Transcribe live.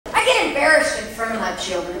embarrassed in front of my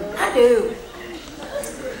children. I do.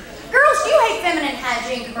 Girls, do you hate feminine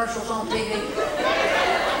hygiene commercials on TV?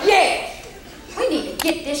 Yes. We need to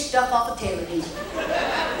get this stuff off of television.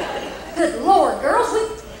 Good Lord, girls,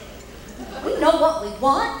 we know what we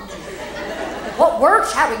want, what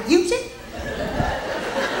works, how to use it.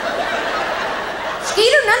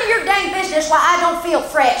 Skeeter, none of your dang business why I don't feel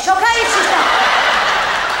fresh, okay? It's just not.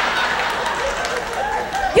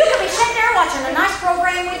 You could be sitting there watching a nice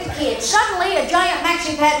program with the kids. Suddenly, a giant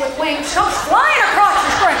maxi pad with wings goes flying across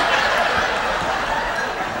the screen.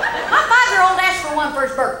 My 5-year-old asked for one for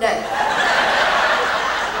his birthday.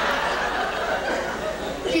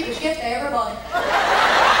 Cheapest gift to everybody.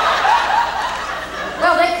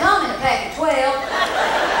 Well, they come in a pack of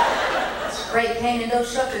 12. Spray painted those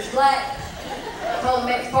suckers black. Told him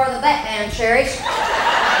it was part of the Batman series.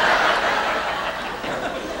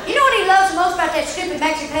 You know what he loves most about that stupid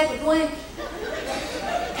maxi pad with wings?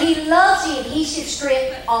 He loves the adhesive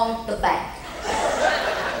strip on the back.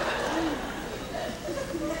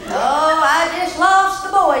 Oh, I just lost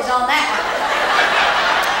the boys on that one.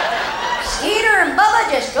 Skeeter and Bubba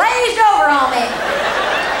just glazed over on me.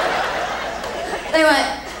 They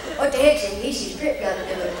went, what the heck's the adhesive strip got to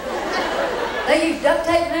do with it? They use duct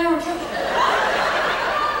tape now or something?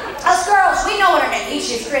 Us girls, we know what an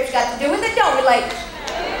adhesive strip's got to do with it, don't we, ladies?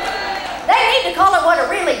 They need to call it what it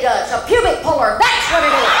really does, a pubic puller. That's what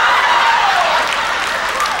it is.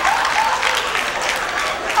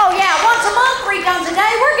 Oh yeah, once a month, 3 times a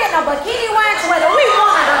day, we're getting a bikini wax whether we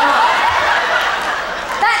want it or not.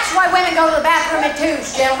 That's why women go to the bathroom in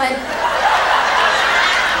twos, gentlemen.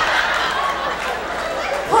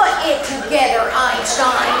 Put it together,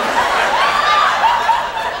 Einstein.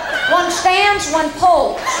 One stands, one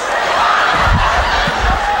pulls.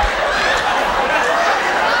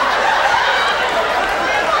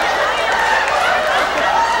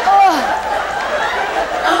 Oh,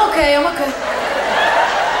 I'm okay.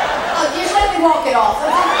 Oh, just let me walk it off.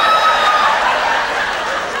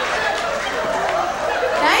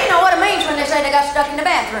 Now, you know what it means when they say they got stuck in the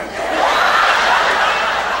bathroom.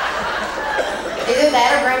 Either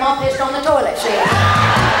that or Grandma pissed on the toilet seat.